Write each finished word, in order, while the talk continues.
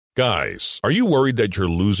Guys, are you worried that you're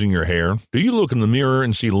losing your hair? Do you look in the mirror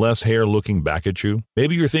and see less hair looking back at you?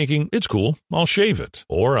 Maybe you're thinking, it's cool, I'll shave it.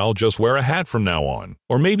 Or I'll just wear a hat from now on.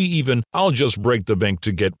 Or maybe even, I'll just break the bank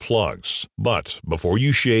to get plugs. But before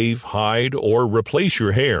you shave, hide, or replace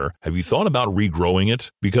your hair, have you thought about regrowing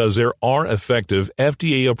it? Because there are effective,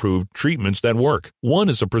 FDA-approved treatments that work. One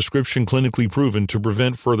is a prescription clinically proven to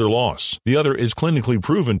prevent further loss. The other is clinically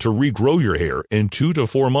proven to regrow your hair in 2 to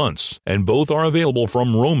 4 months. And both are available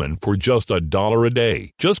from Roman for just $1 a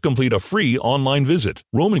day. Just complete a free online visit.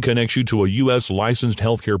 Roman connects you to a U.S. licensed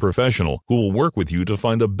healthcare professional who will work with you to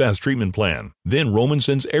find the best treatment plan. Then Roman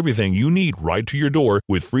sends everything you need right to your door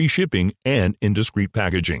with free shipping and in discreet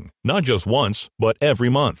packaging. Not just once, but every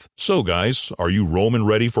month. So guys, are you Roman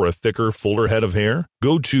ready for a thicker, fuller head of hair?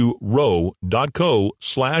 Go to ro.co/regrow.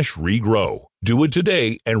 Do it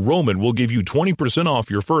today, and Roman will give you 20%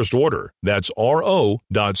 off your first order. That's ro.co/regrow.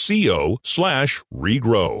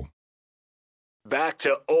 Back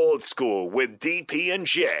to old school with DP and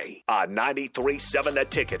J on 93.7 The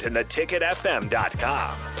Ticket and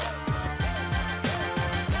theticketfm.com.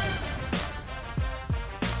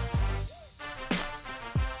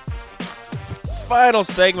 Final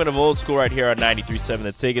segment of old school right here on 93.7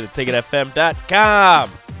 The Ticket,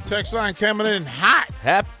 theticketfm.com. Text line coming in hot.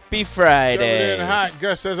 Happy Friday. Coming in hot.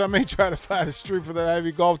 Gus says, I may try to find a street for the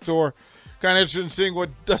Ivy Golf Tour. Kind of interested in seeing what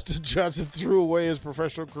Dustin Johnson threw away his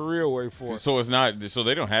professional career away for. So it's not. So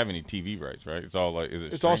they don't have any TV rights, right? It's all like. Is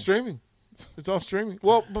it? It's all streaming. It's all streaming.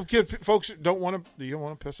 Well, because folks don't want to. You don't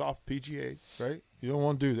want to piss off PGA, right? You don't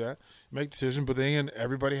want to do that. Make decisions, but then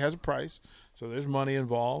everybody has a price, so there's money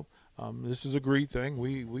involved. This is a great thing.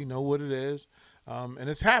 We know what it is, and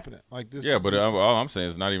it's happening. Like this. Yeah, but all I'm saying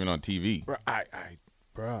is not even on TV.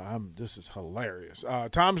 This is hilarious.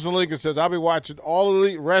 Tom Zalika says, I'll be watching All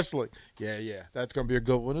Elite Wrestling. Yeah. That's going to be a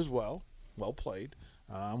good one as well. Well played.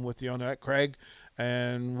 I'm with you on that. Craig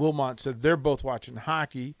and Wilmot said they're both watching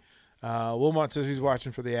hockey. Wilmot says he's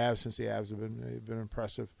watching for the Avs since the Avs have been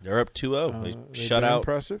impressive. They're up 2-0. They shut out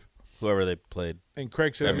impressive. Whoever they played. And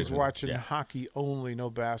Craig says he's watching hockey only, no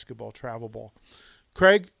basketball, travel ball.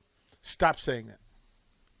 Craig, stop saying that.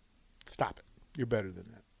 Stop it. You're better than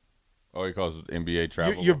that. Oh, he calls it NBA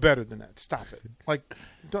travel. You're better than that. Stop it. Like,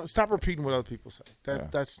 don't stop repeating what other people say.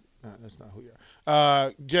 That's not who you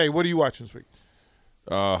are. Jay, what are you watching this week?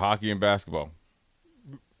 Hockey and basketball.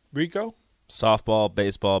 Rico? Softball,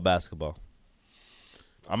 baseball, basketball.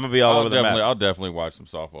 I'm gonna be all over the map. I'll definitely watch some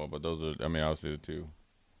softball, but those are. I mean, I'll see the two.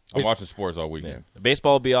 I'm watching sports all weekend. Yeah.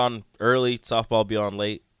 Baseball will be on early. Softball will be on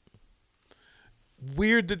late.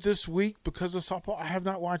 Weird that this week, because of softball, I have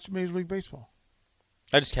not watched Major League Baseball.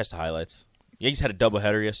 I just catch the highlights. Yankees had a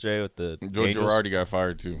doubleheader yesterday with the Joe Angels. Girardi got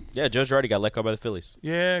fired too. Yeah, Joe Girardi got let go by the Phillies.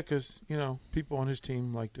 Yeah, because people on his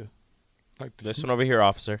team like to. This one over here,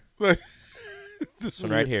 officer. This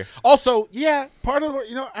one right here. Also, yeah, part of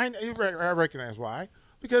I recognize why,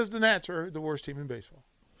 because the Nats are the worst team in baseball.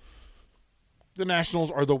 The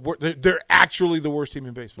Nationals are the worst. They're actually the worst team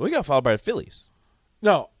in baseball. We got followed by the Phillies.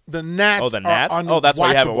 No, the Nats. Oh, the Nats. Are that's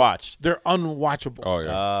why you haven't watched. They're unwatchable. Oh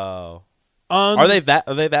yeah. Oh. Are they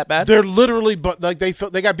that bad? They're literally, but like they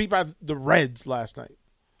got beat by the Reds last night.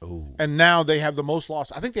 Ooh. And now they have the most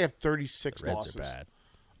losses. I think they have 36 Reds losses. are bad.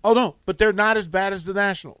 Oh no, but they're not as bad as the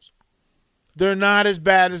Nationals. They're not as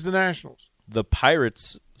bad as the Nationals. The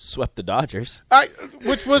Pirates swept the Dodgers.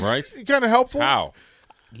 Which was right? kind of helpful. How?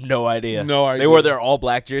 No idea. No idea. They wore their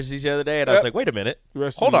all-black jerseys the other day, and I was like, wait a minute.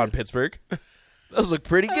 Hold on, Pittsburgh. Those look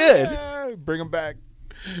pretty good. Bring them back.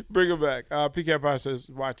 Bring them back. PK Pie says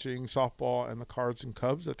watching softball and the Cards and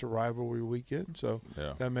Cubs. That's a rivalry weekend, so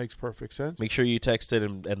that makes perfect sense. Make sure you text it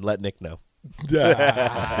and let Nick know.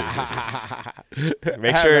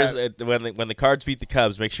 Make sure when the Cards beat the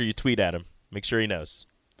Cubs, make sure you tweet at him. Make sure he knows.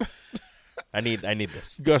 I need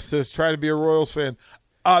this. Gus says try to be a Royals fan.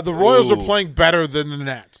 The Royals are playing better than the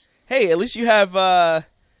Nats. Hey, at least you have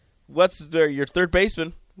your third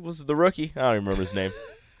baseman? What's the rookie? I don't even remember his name.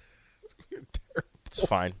 It's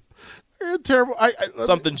fine. You're terrible.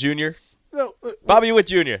 Something Junior. No, Bobby Witt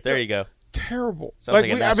Jr. There you go. Terrible. Sounds like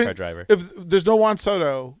a NASCAR driver. If there's no Juan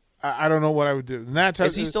Soto, I don't know what I would do. The Nats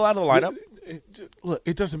is he still out of the lineup? Look,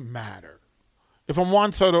 it doesn't matter. If I'm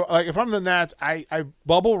Juan Soto, like if I'm the Nats, I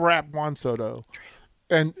bubble wrap Juan Soto.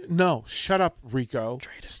 And no, shut up, Rico.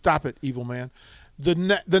 Stop it, evil man. The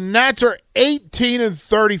Nats are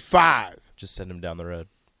 18-35. Just send him down the road.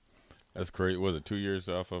 That's great. Was it 2 years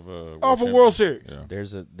off of a World Series? Yeah.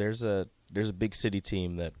 There's a big city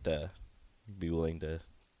team that would be willing to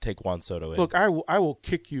take Juan Soto in. Look, I will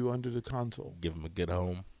kick you under the console. Give him a good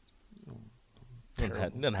home.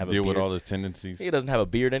 Doesn't have a deal beard. with all his tendencies. He doesn't have a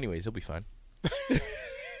beard anyways. He'll be fine.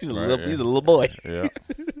 He's a Right, little boy. Yeah.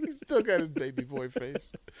 He still got his baby boy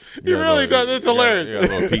face. He Yeah, really little- does. It's yeah, hilarious.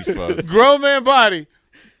 Yeah, little peach fuzz. Grown man body.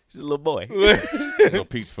 He's a little boy. Little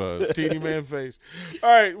peach fuzz. Teeny man face. All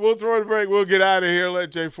right, we'll throw the break. We'll get out of here.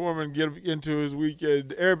 Let Jay Foreman get into his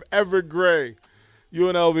weekend. Everett Gray,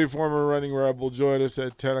 UNLV former running rep, will join us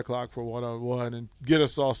at 10 o'clock for one-on-one and get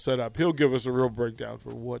us all set up. He'll give us a real breakdown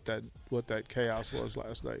for what that chaos was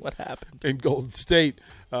last night What happened? in Golden State.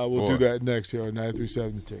 We'll do Boy. that next here on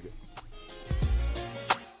 93.7 The Ticket.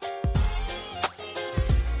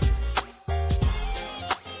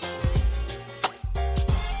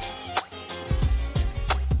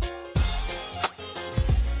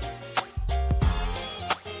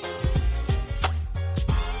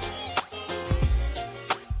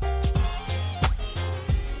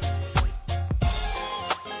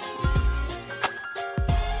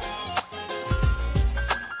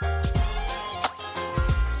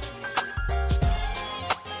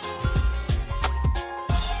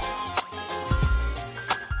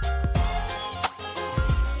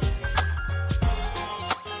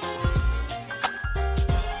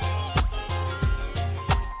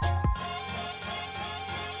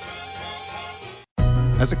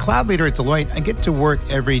 As a cloud leader at Deloitte, I get to work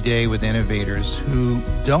every day with innovators who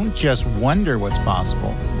don't just wonder what's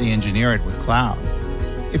possible, they engineer it with cloud.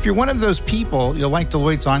 If you're one of those people, you'll like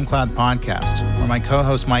Deloitte's On Cloud podcast, where my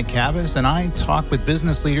co-host Mike Cavas and I talk with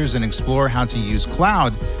business leaders and explore how to use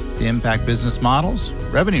cloud to impact business models,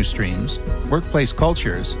 revenue streams, workplace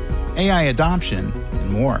cultures, AI adoption,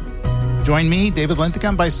 and more. Join me, David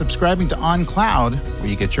Linthicum, by subscribing to On Cloud, where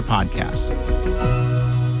you get your podcasts.